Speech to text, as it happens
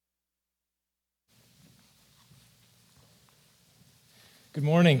Good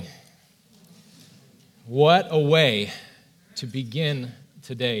morning. What a way to begin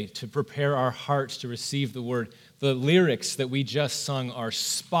today, to prepare our hearts to receive the word. The lyrics that we just sung are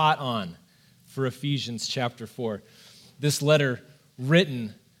spot on for Ephesians chapter 4. This letter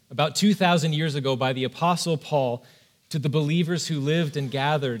written about 2,000 years ago by the Apostle Paul to the believers who lived and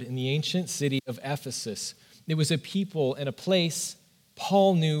gathered in the ancient city of Ephesus. It was a people and a place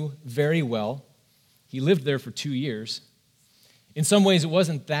Paul knew very well. He lived there for 2 years. In some ways, it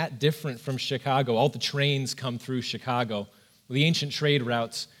wasn't that different from Chicago. All the trains come through Chicago. The ancient trade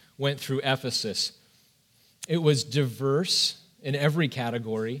routes went through Ephesus. It was diverse in every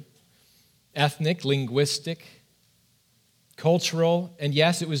category: ethnic, linguistic, cultural, and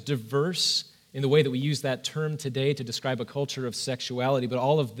yes, it was diverse in the way that we use that term today to describe a culture of sexuality, but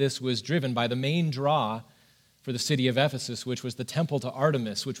all of this was driven by the main draw for the city of Ephesus, which was the temple to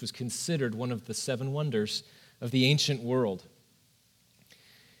Artemis, which was considered one of the 7 wonders of the ancient world.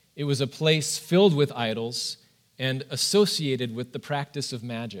 It was a place filled with idols and associated with the practice of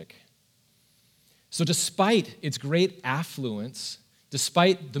magic. So despite its great affluence,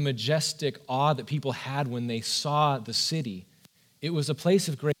 despite the majestic awe that people had when they saw the city, it was a place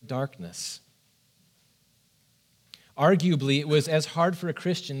of great darkness. Arguably, it was as hard for a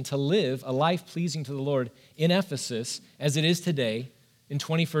Christian to live a life pleasing to the Lord in Ephesus as it is today in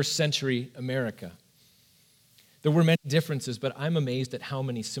 21st century America. There were many differences, but I'm amazed at how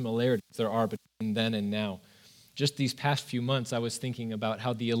many similarities there are between then and now. Just these past few months, I was thinking about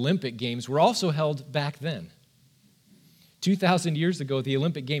how the Olympic Games were also held back then. 2,000 years ago, the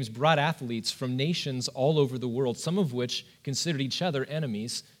Olympic Games brought athletes from nations all over the world, some of which considered each other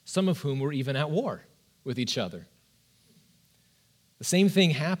enemies, some of whom were even at war with each other. The same thing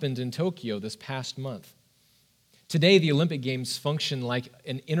happened in Tokyo this past month. Today, the Olympic Games function like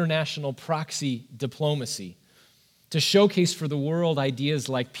an international proxy diplomacy to showcase for the world ideas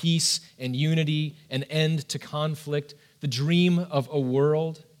like peace and unity, an end to conflict, the dream of a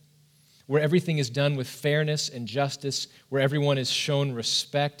world where everything is done with fairness and justice, where everyone is shown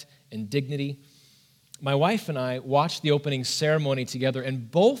respect and dignity. My wife and I watched the opening ceremony together,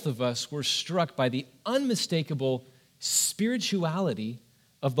 and both of us were struck by the unmistakable spirituality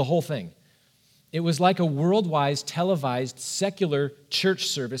of the whole thing. It was like a worldwide televised secular church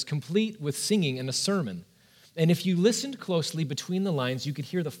service, complete with singing and a sermon. And if you listened closely between the lines, you could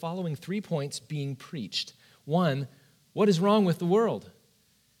hear the following 3 points being preached. 1, what is wrong with the world?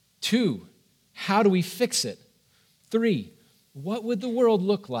 2, how do we fix it? 3, what would the world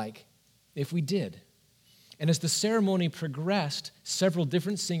look like if we did? And as the ceremony progressed, several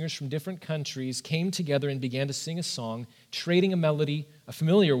different singers from different countries came together and began to sing a song, trading a melody, a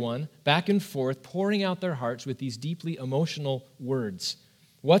familiar one, back and forth, pouring out their hearts with these deeply emotional words.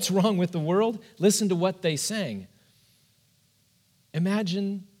 What's wrong with the world? Listen to what they sang.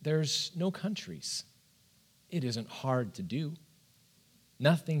 Imagine there's no countries. It isn't hard to do.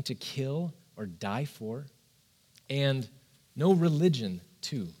 Nothing to kill or die for. And no religion,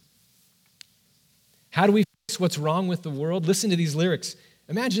 too. How do we fix what's wrong with the world? Listen to these lyrics.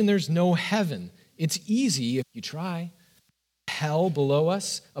 Imagine there's no heaven. It's easy if you try. Hell below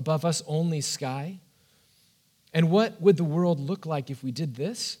us, above us only sky. And what would the world look like if we did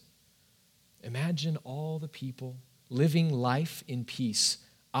this? Imagine all the people living life in peace.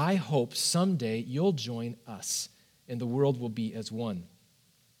 I hope someday you'll join us and the world will be as one.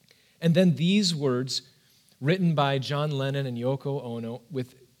 And then these words, written by John Lennon and Yoko Ono,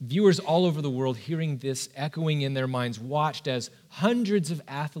 with viewers all over the world hearing this echoing in their minds, watched as hundreds of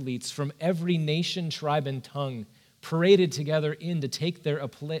athletes from every nation, tribe, and tongue paraded together in to take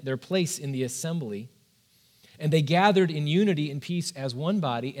their place in the assembly. And they gathered in unity and peace as one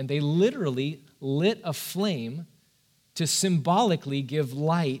body, and they literally lit a flame to symbolically give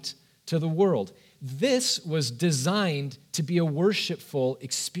light to the world. This was designed to be a worshipful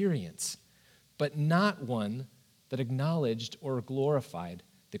experience, but not one that acknowledged or glorified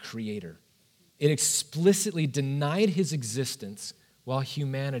the Creator. It explicitly denied his existence while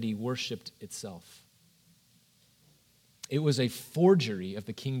humanity worshiped itself. It was a forgery of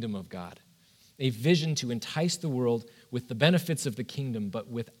the kingdom of God. A vision to entice the world with the benefits of the kingdom,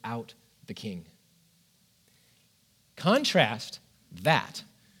 but without the king. Contrast that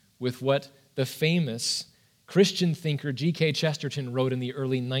with what the famous Christian thinker G.K. Chesterton wrote in the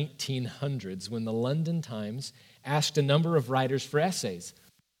early 1900s when the London Times asked a number of writers for essays.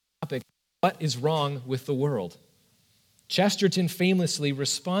 Topic, what is wrong with the world? Chesterton famously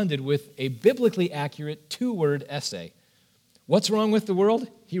responded with a biblically accurate 2-word essay. What's wrong with the world?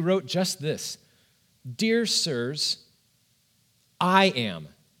 He wrote just this: Dear sirs, I am.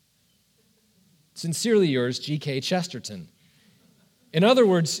 Sincerely yours, G.K. Chesterton. In other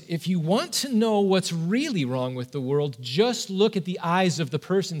words, if you want to know what's really wrong with the world, just look at the eyes of the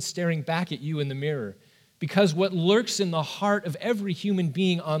person staring back at you in the mirror. Because what lurks in the heart of every human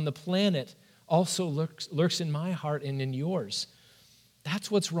being on the planet also lurks in my heart and in yours. That's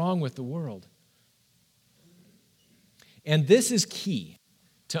what's wrong with the world. And this is key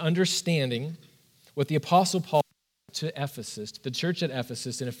to understanding what the Apostle Paul to Ephesus, to the church at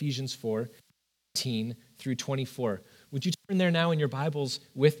Ephesus in Ephesians 4:18 through 24. Would you turn there now in your Bibles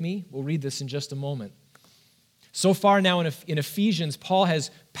with me? We'll read this in just a moment. So far now in Ephesians, Paul has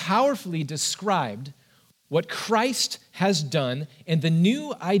powerfully described what Christ has done and the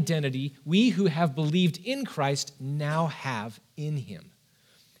new identity we who have believed in Christ now have in him,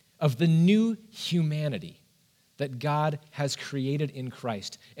 of the new humanity that God has created in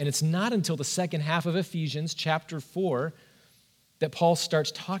Christ. And it's not until the second half of Ephesians chapter 4 that Paul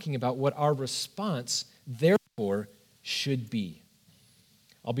starts talking about what our response, therefore, should be.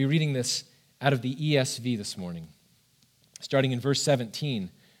 I'll be reading this out of the ESV this morning, starting in verse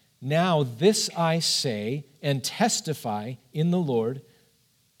 17. Now this I say and testify in the Lord,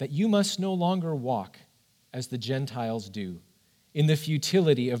 that you must no longer walk as the Gentiles do, in the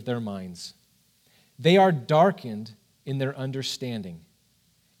futility of their minds. They are darkened in their understanding,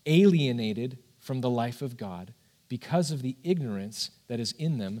 alienated from the life of God because of the ignorance that is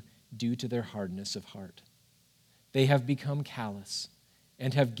in them due to their hardness of heart. They have become callous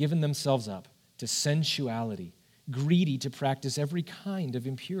and have given themselves up to sensuality, greedy to practice every kind of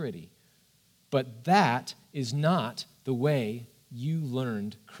impurity. But that is not the way you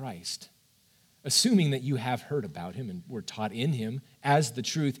learned Christ. Assuming that you have heard about him and were taught in him, as the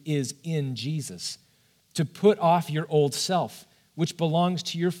truth is in Jesus, to put off your old self, which belongs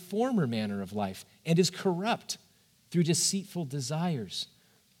to your former manner of life and is corrupt through deceitful desires,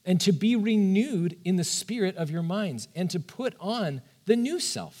 and to be renewed in the spirit of your minds, and to put on the new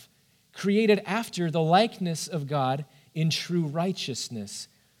self, created after the likeness of God in true righteousness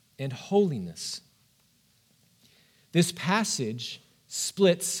and holiness. This passage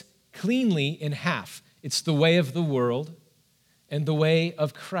splits cleanly in half. It's the way of the world and the way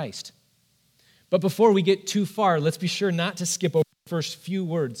of Christ. But before we get too far, let's be sure not to skip over the first few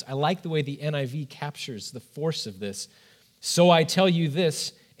words. I like the way the NIV captures the force of this. So I tell you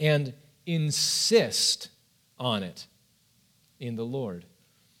this, and insist on it in the Lord.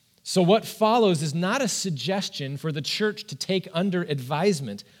 So what follows is not a suggestion for the church to take under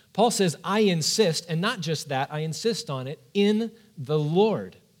advisement. Paul says, I insist, and not just that, I insist on it in the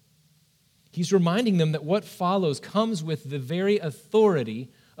Lord. He's reminding them that what follows comes with the very authority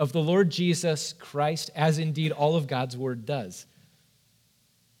of the Lord Jesus Christ, as indeed all of God's word does.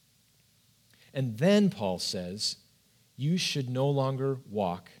 And then Paul says, you should no longer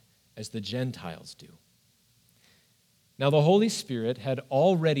walk as the Gentiles do. Now, the Holy Spirit had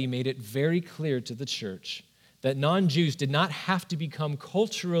already made it very clear to the church that non-Jews did not have to become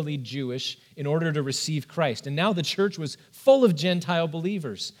culturally Jewish in order to receive Christ. And now the church was full of Gentile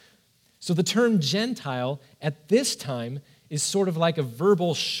believers. So the term Gentile at this time is sort of like a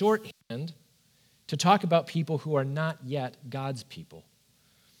verbal shorthand to talk about people who are not yet God's people.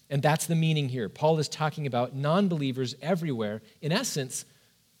 And that's the meaning here. Paul is talking about non-believers everywhere, in essence,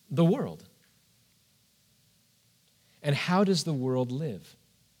 the world. And how does the world live?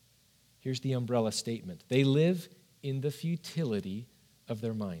 Here's the umbrella statement. They live in the futility of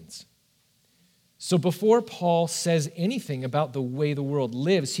their minds. So before Paul says anything about the way the world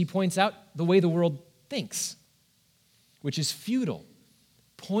lives, he points out the way the world thinks, which is futile,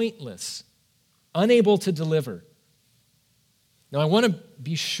 pointless, unable to deliver. Now, I want to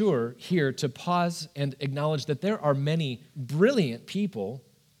be sure here to pause and acknowledge that there are many brilliant people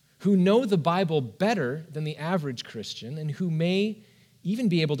who know the Bible better than the average Christian and who may even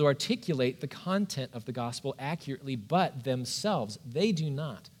be able to articulate the content of the gospel accurately, but themselves, they do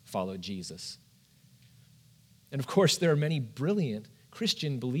not follow Jesus. And of course, there are many brilliant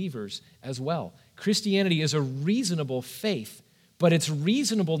Christian believers as well. Christianity is a reasonable faith, but its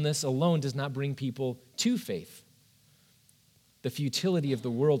reasonableness alone does not bring people to faith. The futility of the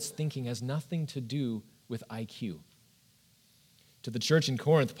world's thinking has nothing to do with IQ. To the church in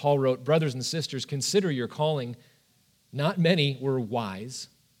Corinth, Paul wrote, brothers and sisters, consider your calling. Not many were wise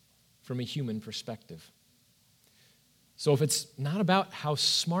from a human perspective. So if it's not about how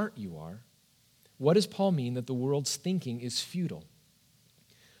smart you are, what does Paul mean that the world's thinking is futile?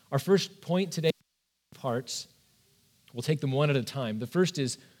 Our first point today, parts, we'll take them one at a time. The first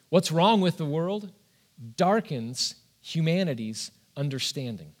is, what's wrong with the world darkens humanity's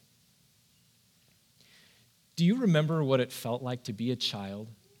understanding. Do you remember what it felt like to be a child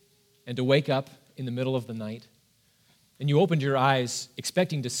and to wake up in the middle of the night and you opened your eyes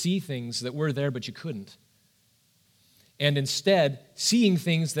expecting to see things that were there but you couldn't. And instead, seeing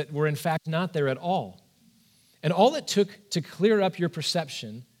things that were in fact not there at all. And all it took to clear up your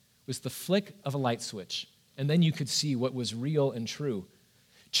perception was the flick of a light switch, and then you could see what was real and true.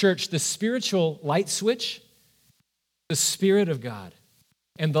 Church, the spiritual light switch, the Spirit of God,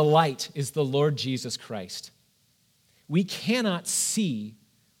 and the light is the Lord Jesus Christ. We cannot see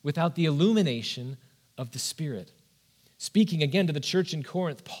without the illumination of the Spirit. Speaking again to the church in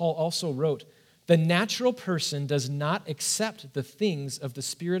Corinth, Paul also wrote, "The natural person does not accept the things of the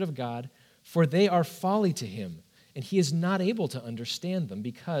Spirit of God, for they are folly to him, and he is not able to understand them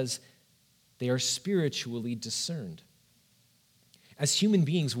because they are spiritually discerned." As human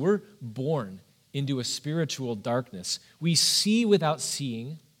beings, we're born into a spiritual darkness. We see without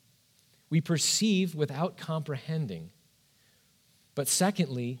seeing. We perceive without comprehending. But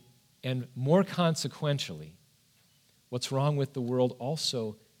secondly, and more consequentially, what's wrong with the world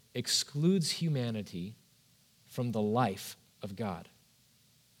also excludes humanity from the life of God.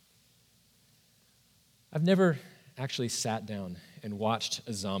 I've never actually sat down and watched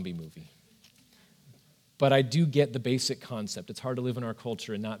a zombie movie, but I do get the basic concept. It's hard to live in our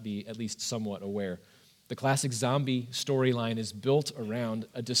culture and not be at least somewhat aware. The classic zombie storyline is built around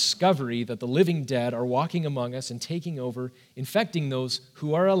a discovery that the living dead are walking among us and taking over, infecting those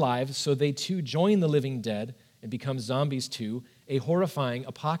who are alive, so they too join the living dead and become zombies too, a horrifying,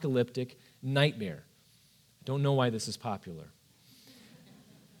 apocalyptic nightmare. I don't know why this is popular.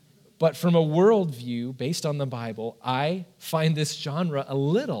 But from a worldview based on the Bible, I find this genre a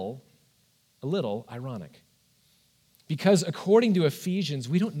little ironic. Because according to Ephesians,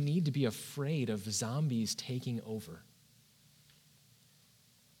 we don't need to be afraid of zombies taking over.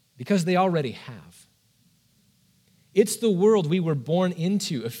 Because they already have. It's the world we were born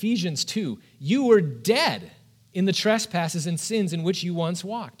into. Ephesians 2, you were dead in the trespasses and sins in which you once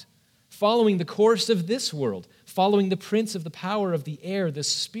walked, following the course of this world, following the prince of the power of the air, the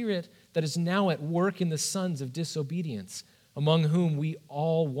spirit that is now at work in the sons of disobedience, among whom we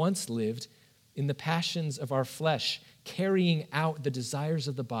all once lived in the passions of our flesh, carrying out the desires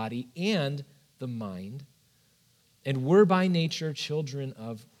of the body and the mind, and were by nature children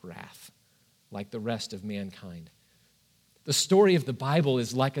of wrath, like the rest of mankind. The story of the Bible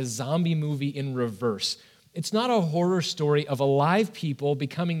is like a zombie movie in reverse. It's not a horror story of alive people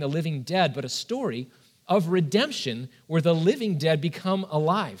becoming the living dead, but a story of redemption where the living dead become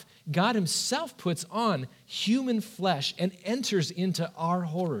alive. God himself puts on human flesh and enters into our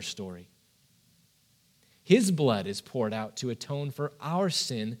horror story. His blood is poured out to atone for our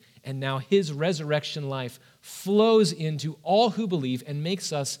sin, and now his resurrection life flows into all who believe and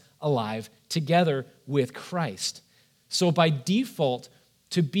makes us alive together with Christ. So by default,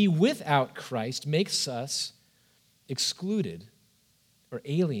 to be without Christ makes us excluded or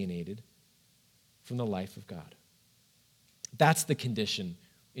alienated from the life of God. That's the condition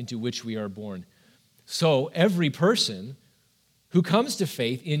into which we are born. So every person who comes to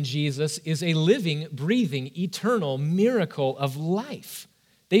faith in Jesus is a living, breathing, eternal miracle of life.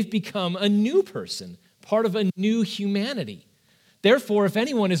 They've become a new person, part of a new humanity. Therefore, if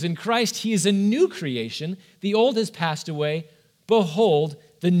anyone is in Christ, he is a new creation. The old has passed away. Behold,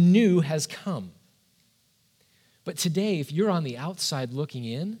 the new has come. But today, if you're on the outside looking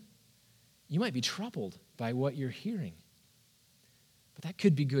in, you might be troubled by what you're hearing. But that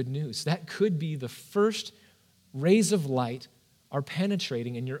could be good news. That could be the first rays of light are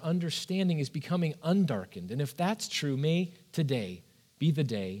penetrating and your understanding is becoming undarkened. And if that's true, may today be the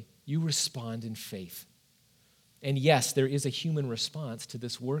day you respond in faith. And yes, there is a human response to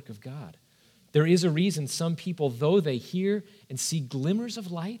this work of God. There is a reason some people, though they hear and see glimmers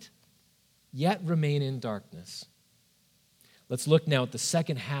of light, yet remain in darkness. Let's look now at the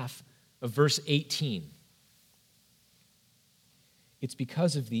second half of verse 18. It's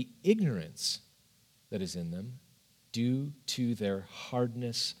because of the ignorance that is in them, due to their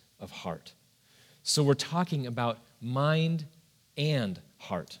hardness of heart. So we're talking about mind and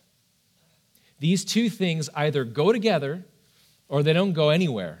heart. These two things either go together or they don't go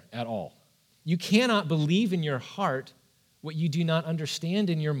anywhere at all. You cannot believe in your heart what you do not understand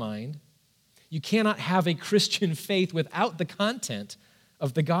in your mind. You cannot have a Christian faith without the content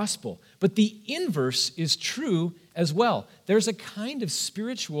of the gospel. But the inverse is true as well. There's a kind of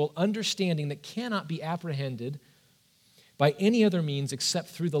spiritual understanding that cannot be apprehended by any other means except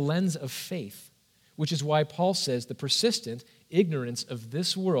through the lens of faith, which is why Paul says the persistent ignorance of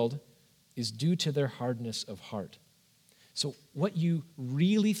this world is due to their hardness of heart. So what you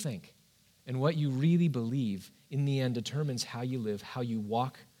really think and what you really believe in the end determines how you live, how you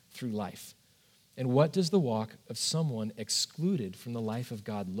walk through life. And what does the walk of someone excluded from the life of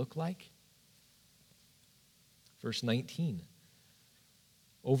God look like? Verse 19.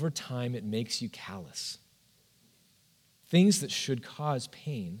 Over time, it makes you callous. Things that should cause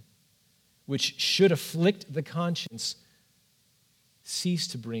pain, which should afflict the conscience, cease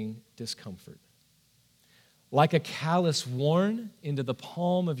to bring discomfort. Like a callus worn into the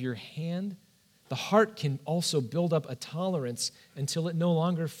palm of your hand, the heart can also build up a tolerance until it no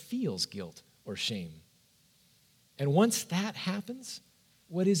longer feels guilt or shame. And once that happens,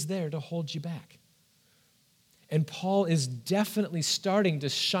 what is there to hold you back? And Paul is definitely starting to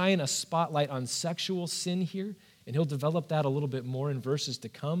shine a spotlight on sexual sin here, and he'll develop that a little bit more in verses to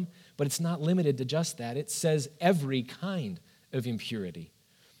come, but it's not limited to just that. It says every kind of impurity.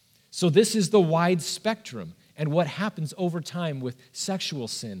 So this is the wide spectrum and what happens over time with sexual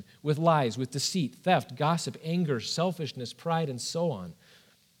sin, with lies, with deceit, theft, gossip, anger, selfishness, pride, and so on.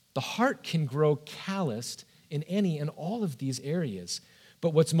 The heart can grow calloused in any and all of these areas.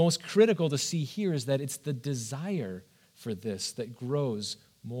 But what's most critical to see here is that it's the desire for this that grows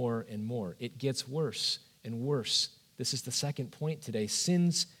more and more. It gets worse and worse. This is the second point today.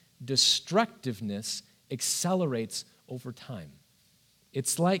 Sin's destructiveness accelerates over time.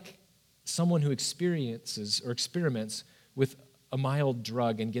 It's like someone who experiences or experiments with a mild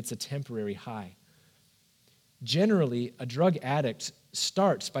drug and gets a temporary high. Generally, a drug addict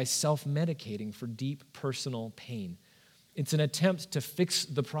starts by self-medicating for deep personal pain. It's an attempt to fix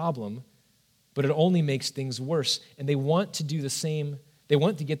the problem, but it only makes things worse. And they want to do the same. They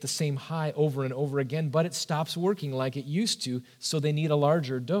want to get the same high over and over again, but it stops working like it used to, so they need a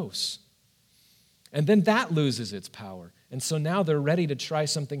larger dose. And then that loses its power. And so now they're ready to try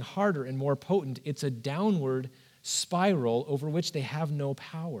something harder and more potent. It's a downward spiral over which they have no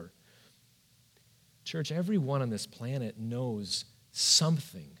power. Church, everyone on this planet knows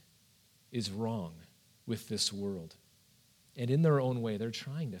something is wrong with this world. And in their own way, they're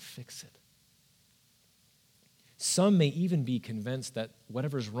trying to fix it. Some may even be convinced that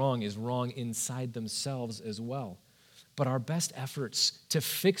whatever's wrong is wrong inside themselves as well. But our best efforts to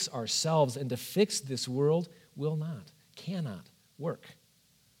fix ourselves and to fix this world cannot work.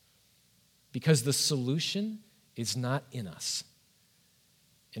 Because the solution is not in us.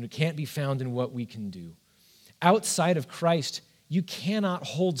 And it can't be found in what we can do. Outside of Christ, you cannot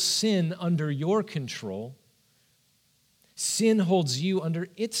hold sin under your control. Sin holds you under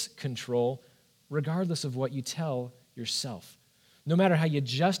its control, regardless of what you tell yourself. No matter how you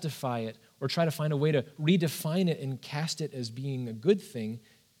justify it or try to find a way to redefine it and cast it as being a good thing,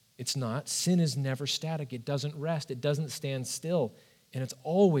 it's not. Sin is never static. It doesn't rest. It doesn't stand still. And it's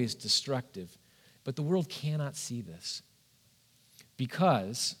always destructive. But the world cannot see this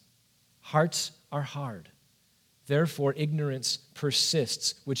because hearts are hard. Therefore, ignorance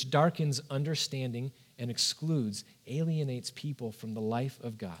persists, which darkens understanding and excludes, alienates people from the life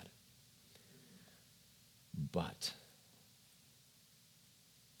of God.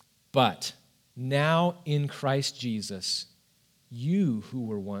 But now in Christ Jesus, you who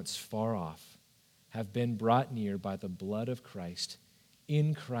were once far off have been brought near by the blood of Christ.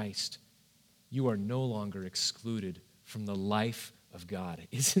 In Christ, you are no longer excluded from the life of God.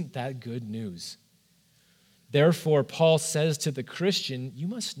 Isn't that good news? Therefore, Paul says to the Christian, you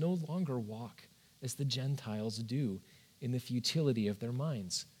must no longer walk as the Gentiles do in the futility of their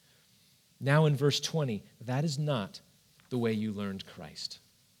minds. Now in verse 20, that is not the way you learned Christ.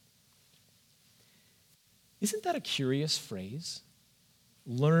 Isn't that a curious phrase?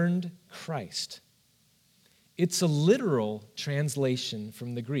 Learned Christ. It's a literal translation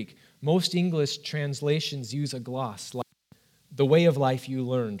from the Greek. Most English translations use a gloss, like the way of life you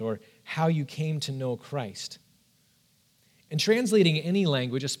learned or how you came to know Christ. In translating any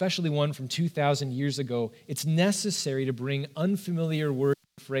language, especially one from 2,000 years ago, it's necessary to bring unfamiliar words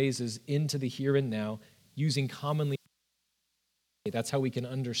and phrases into the here and now using commonly. That's how we can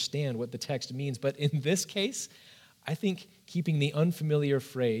understand what the text means. But in this case, I think keeping the unfamiliar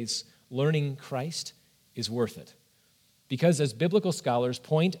phrase, learning Christ, is worth it. Because as biblical scholars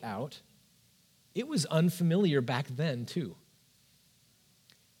point out, it was unfamiliar back then too.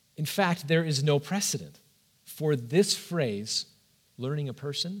 In fact, there is no precedent for this phrase, learning a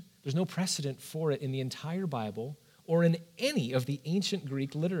person. There's no precedent for it in the entire Bible or in any of the ancient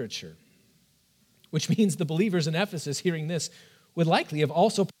Greek literature, which means the believers in Ephesus hearing this would likely have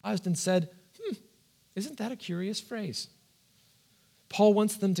also paused and said, isn't that a curious phrase? Paul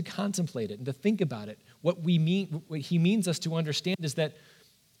wants them to contemplate it and to think about it. What he means us to understand is that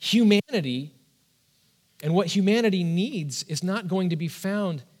humanity and what humanity needs is not going to be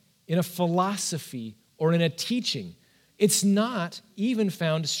found in a philosophy or in a teaching. It's not even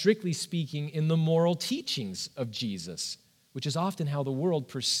found, strictly speaking, in the moral teachings of Jesus, which is often how the world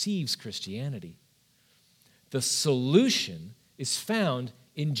perceives Christianity. The solution is found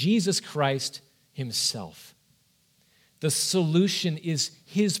in Jesus Christ himself. The solution is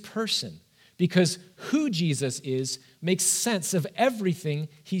his person, because who Jesus is makes sense of everything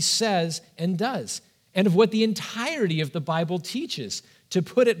he says and does, and of what the entirety of the Bible teaches. To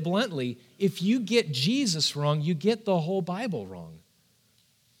put it bluntly, if you get Jesus wrong, you get the whole Bible wrong.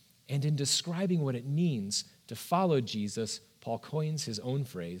 And in describing what it means to follow Jesus, Paul coins his own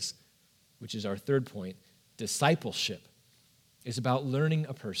phrase, which is our third point. Discipleship is about learning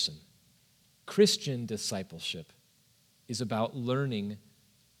a person. Christian discipleship is about learning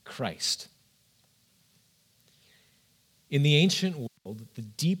Christ. In the ancient world, the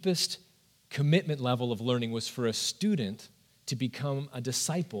deepest commitment level of learning was for a student to become a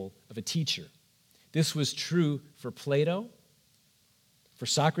disciple of a teacher. This was true for Plato, for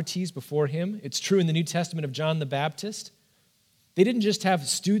Socrates before him. It's true in the New Testament of John the Baptist. They didn't just have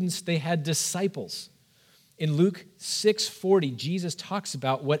students, they had disciples. In Luke 6:40, Jesus talks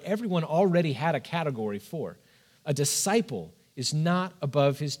about what everyone already had a category for. A disciple is not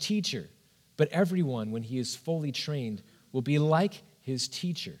above his teacher, but everyone, when he is fully trained, will be like his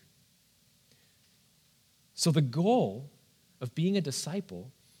teacher. So the goal of being a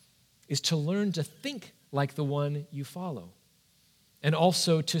disciple is to learn to think like the one you follow, and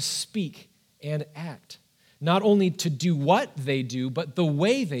also to speak and act. Not only to do what they do, but the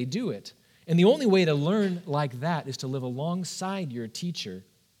way they do it. And the only way to learn like that is to live alongside your teacher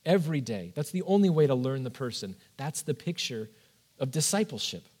every day. That's the only way to learn the person. That's the picture of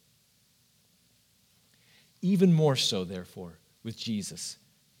discipleship. Even more so, therefore, with Jesus.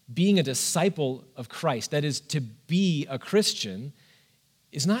 Being a disciple of Christ, that is, to be a Christian,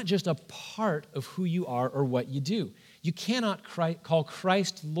 is not just a part of who you are or what you do. You cannot call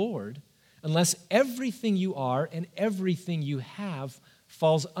Christ Lord unless everything you are and everything you have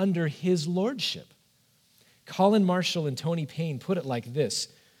falls under his lordship. Colin Marshall and Tony Payne put it like this: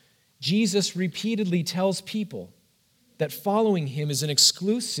 Jesus repeatedly tells people that following him is an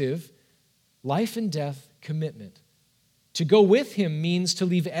exclusive life and death commitment. To go with him means to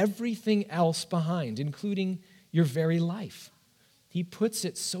leave everything else behind, including your very life. He puts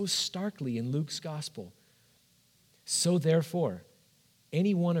it so starkly in Luke's gospel. So therefore,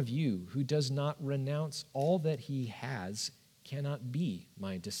 any one of you who does not renounce all that he has cannot be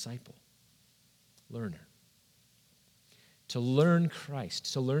my disciple, learner. To learn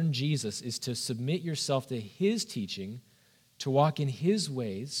Christ, to learn Jesus, is to submit yourself to his teaching, to walk in his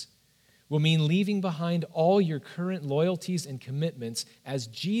ways, will mean leaving behind all your current loyalties and commitments. As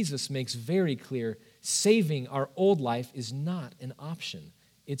Jesus makes very clear, saving our old life is not an option.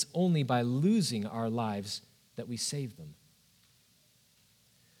 It's only by losing our lives that we save them.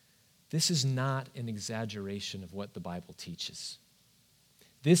 This is not an exaggeration of what the Bible teaches.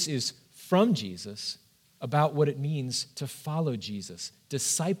 This is from Jesus about what it means to follow Jesus.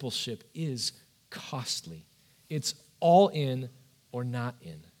 Discipleship is costly. It's all in or not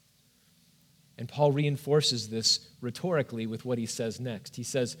in. And Paul reinforces this rhetorically with what he says next. He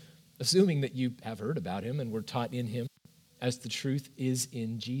says, assuming that you have heard about him and were taught in him, as the truth is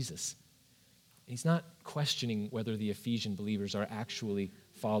in Jesus. He's not questioning whether the Ephesian believers are actually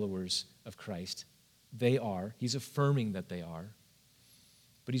followers of Christ. They are. He's affirming that they are.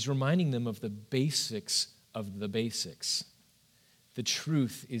 But he's reminding them of the basics of the basics. The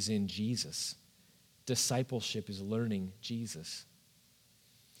truth is in Jesus. Discipleship is learning Jesus.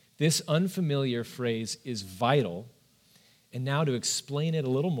 This unfamiliar phrase is vital, and now to explain it a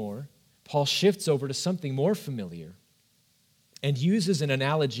little more, Paul shifts over to something more familiar and uses an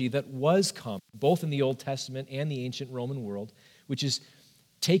analogy that was common both in the Old Testament and the ancient Roman world, which is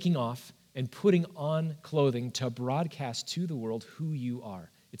taking off and putting on clothing to broadcast to the world who you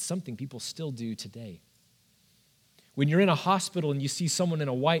are. It's something people still do today. When you're in a hospital and you see someone in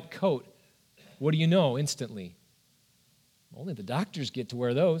a white coat, what do you know instantly? Only the doctors get to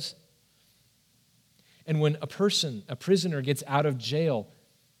wear those. And when a prisoner gets out of jail,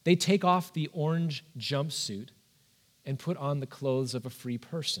 they take off the orange jumpsuit and put on the clothes of a free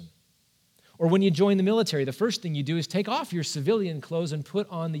person. Or when you join the military, the first thing you do is take off your civilian clothes and put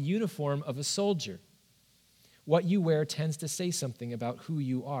on the uniform of a soldier. What you wear tends to say something about who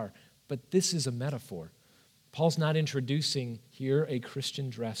you are, but this is a metaphor. Paul's not introducing here a Christian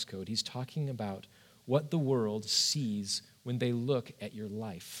dress code. He's talking about what the world sees when they look at your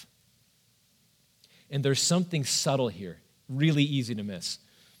life. And there's something subtle here, really easy to miss.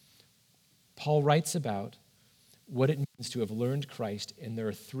 Paul writes about what it means to have learned Christ, and there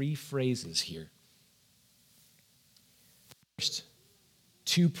are three phrases here.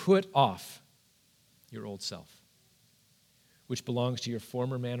 to put off your old self, which belongs to your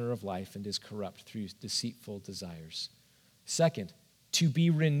former manner of life and is corrupt through deceitful desires. Second, to be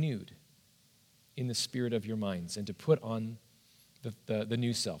renewed in the spirit of your minds and to put on the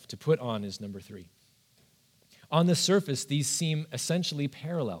new self. To put on is number 3. On the surface, these seem essentially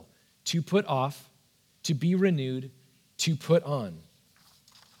parallel. To put off, to be renewed, to put on.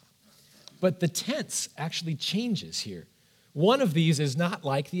 But the tense actually changes here. One of these is not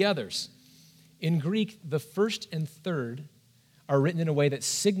like the others. In Greek, the first and third are written in a way that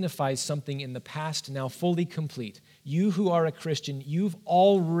signifies something in the past now fully complete. You who are a Christian, you've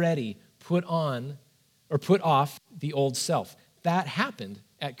already put on or put off the old self. That happened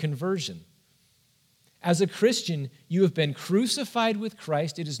at conversion. As a Christian, you have been crucified with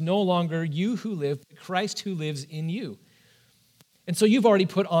Christ. It is no longer you who live, but Christ who lives in you. And so you've already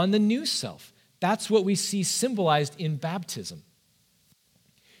put on the new self. That's what we see symbolized in baptism.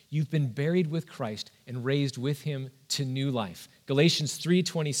 You've been buried with Christ and raised with him to new life. Galatians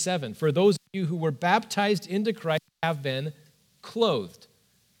 3:27, for those of you who were baptized into Christ have been clothed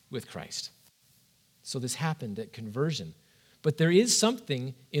with Christ. So this happened at conversion. But there is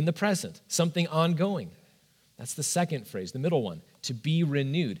something in the present, something ongoing. That's the second phrase, the middle one, to be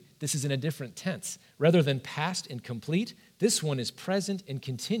renewed. This is in a different tense. Rather than past and complete, this one is present and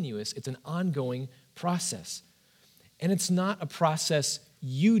continuous. It's an ongoing process. And it's not a process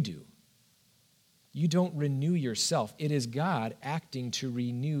you do. You don't renew yourself. It is God acting to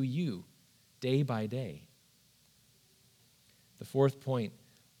renew you day by day. The fourth point,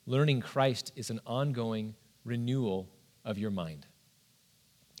 learning Christ is an ongoing renewal of your mind.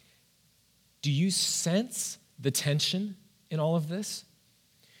 Do you sense the tension in all of this?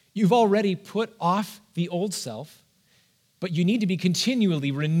 You've already put off the old self, but you need to be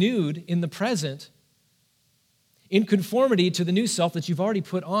continually renewed in the present in conformity to the new self that you've already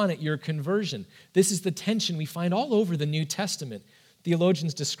put on at your conversion. This is the tension we find all over the New Testament.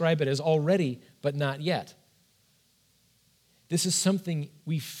 Theologians describe it as already, but not yet. This is something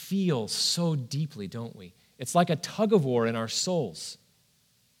we feel so deeply, don't we? It's like a tug of war in our souls.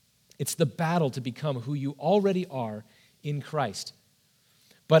 It's the battle to become who you already are in Christ.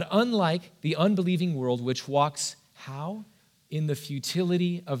 But unlike the unbelieving world, which walks how? In the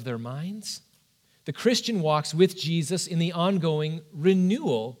futility of their minds, the Christian walks with Jesus in the ongoing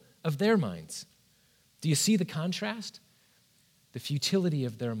renewal of their minds. Do you see the contrast? The futility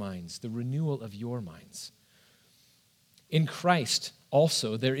of their minds, the renewal of your minds. In Christ,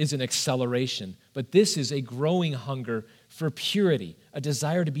 also, there is an acceleration, but this is a growing hunger for purity, a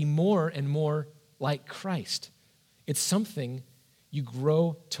desire to be more and more like Christ. It's something you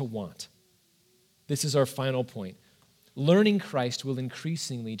grow to want. This is our final point. Learning Christ will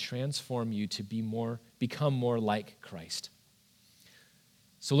increasingly transform you to become more like Christ.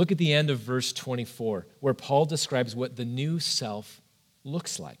 So look at the end of verse 24, where Paul describes what the new self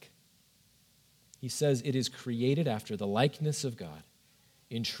looks like. He says, it is created after the likeness of God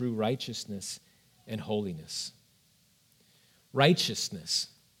in true righteousness and holiness. Righteousness.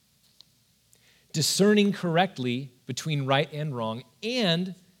 Discerning correctly between right and wrong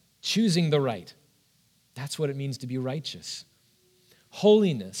and choosing the right. That's what it means to be righteous.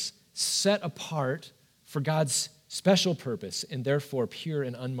 Holiness, set apart for God's special purpose and therefore pure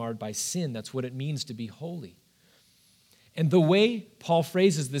and unmarred by sin. That's what it means to be holy. And the way Paul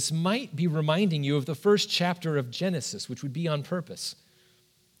phrases this might be reminding you of the first chapter of Genesis, which would be on purpose.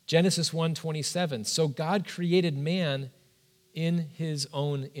 Genesis 1:27, so God created man in his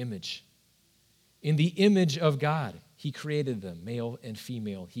own image. In the image of God, he created them, male and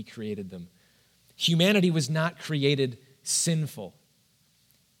female, he created them. Humanity was not created sinful.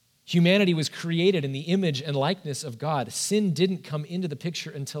 Humanity was created in the image and likeness of God. Sin didn't come into the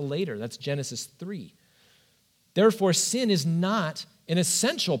picture until later. That's Genesis 3. Therefore, sin is not an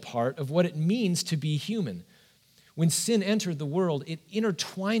essential part of what it means to be human. When sin entered the world, it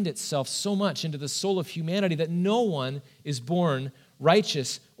intertwined itself so much into the soul of humanity that no one is born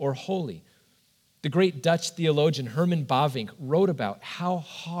righteous or holy. The great Dutch theologian Herman Bavinck wrote about how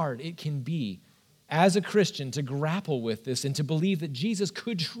hard it can be as a Christian to grapple with this and to believe that Jesus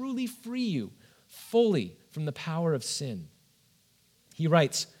could truly free you fully from the power of sin. He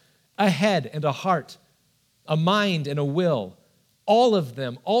writes, a head and a heart, a mind and a will, all of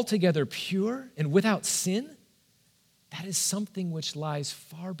them altogether pure and without sin, that is something which lies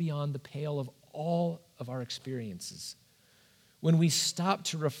far beyond the pale of all of our experiences. When we stop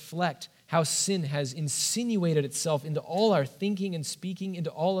to reflect how sin has insinuated itself into all our thinking and speaking, into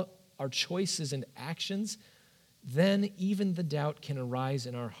all our choices and actions, then even the doubt can arise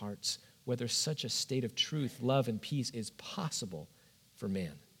in our hearts whether such a state of truth, love, and peace is possible for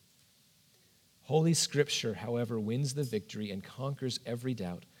man. Holy Scripture, however, wins the victory and conquers every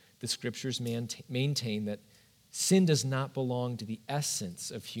doubt. The Scriptures maintain that sin does not belong to the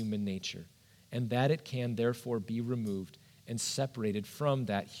essence of human nature, and that it can therefore be removed and separated from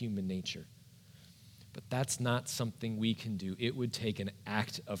that human nature. But that's not something we can do. It would take an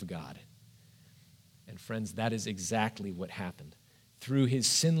act of God. And friends, that is exactly what happened. Through his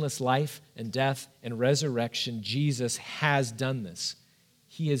sinless life and death and resurrection, Jesus has done this.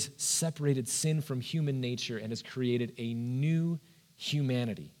 He has separated sin from human nature and has created a new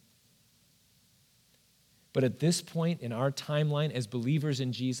humanity. But at this point in our timeline, as believers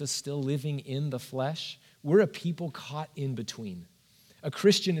in Jesus, still living in the flesh, we're a people caught in between. A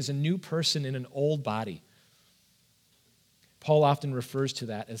Christian is a new person in an old body. Paul often refers to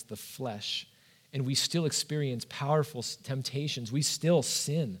that as the flesh, and we still experience powerful temptations. We still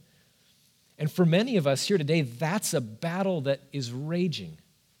sin. And for many of us here today, that's a battle that is raging.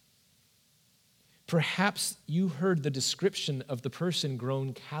 Perhaps you heard the description of the person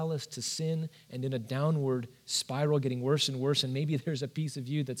grown callous to sin and in a downward spiral, getting worse and worse, and maybe there's a piece of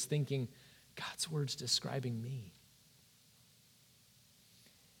you that's thinking, God's word's describing me.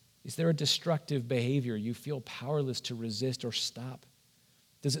 Is there a destructive behavior you feel powerless to resist or stop?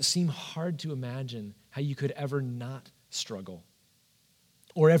 Does it seem hard to imagine how you could ever not struggle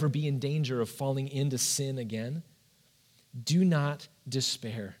or ever be in danger of falling into sin again? Do not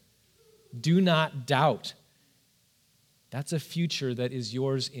despair. Do not doubt. That's a future that is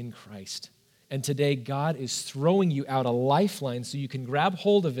yours in Christ. And today, God is throwing you out a lifeline so you can grab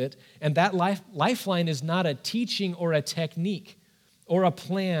hold of it. And that lifeline is not a teaching or a technique or a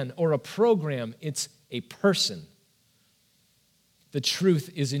plan or a program. It's a person. The truth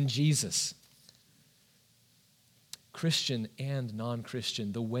is in Jesus. Christian and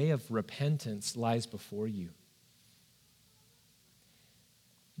non-Christian, the way of repentance lies before you.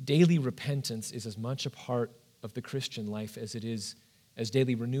 Daily repentance is as much a part of the Christian life as it is, as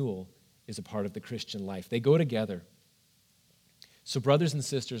daily renewal is a part of the Christian life. They go together. So brothers and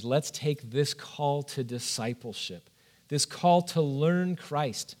sisters, let's take this call to discipleship, this call to learn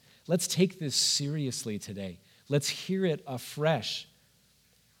Christ. Let's take this seriously today. Let's hear it afresh.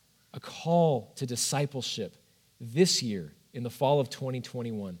 A call to discipleship this year in the fall of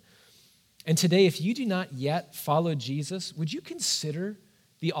 2021. And today, if you do not yet follow Jesus, would you consider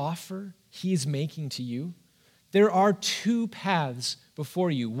the offer he's making to you? There are two paths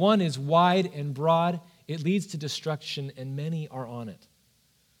before you. One is wide and broad. It leads to destruction, and many are on it.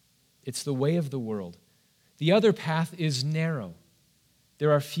 It's the way of the world. The other path is narrow.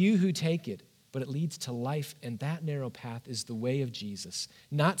 There are few who take it, but it leads to life, and that narrow path is the way of Jesus.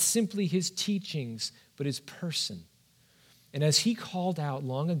 Not simply his teachings, but his person. And as he called out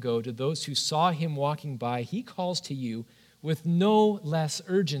long ago to those who saw him walking by, he calls to you with no less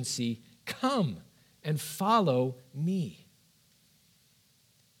urgency, come and follow me.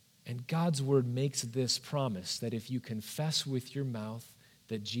 And God's word makes this promise that if you confess with your mouth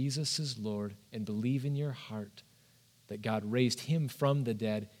that Jesus is Lord and believe in your heart that God raised him from the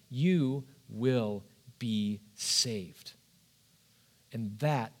dead, you will be saved. And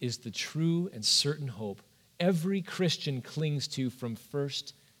that is the true and certain hope every Christian clings to from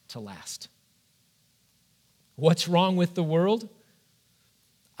first to last. What's wrong with the world?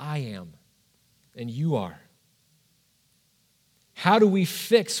 I am, and you are. How do we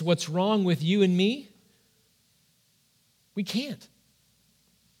fix what's wrong with you and me? We can't.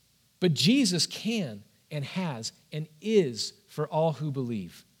 But Jesus can and has and is for all who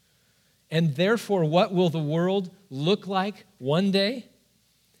believe. And therefore, what will the world look like one day?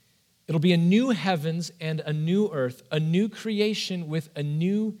 It'll be a new heavens and a new earth, a new creation with a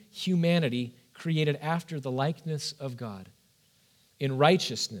new humanity created after the likeness of God, in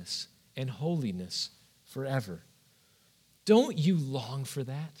righteousness and holiness forever. Don't you long for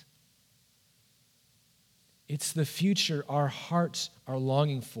that? It's the future our hearts are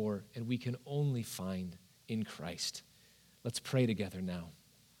longing for, and we can only find in Christ. Let's pray together now.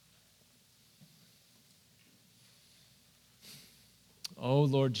 Oh,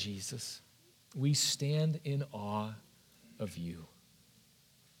 Lord Jesus, we stand in awe of you.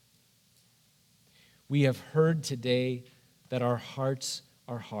 We have heard today that our hearts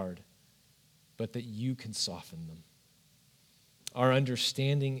are hard, but that you can soften them. Our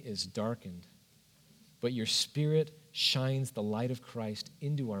understanding is darkened, but your Spirit shines the light of Christ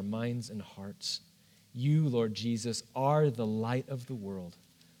into our minds and hearts. You, Lord Jesus, are the light of the world,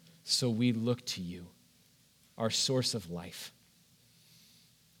 so we look to you, our source of life.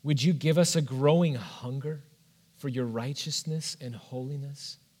 Would you give us a growing hunger for your righteousness and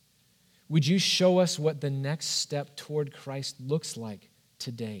holiness? Would you show us what the next step toward Christ looks like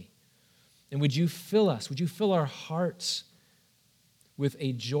today? And would you fill our hearts with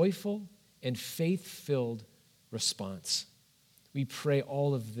a joyful and faith-filled response? We pray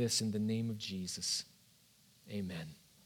all of this in the name of Jesus. Amen.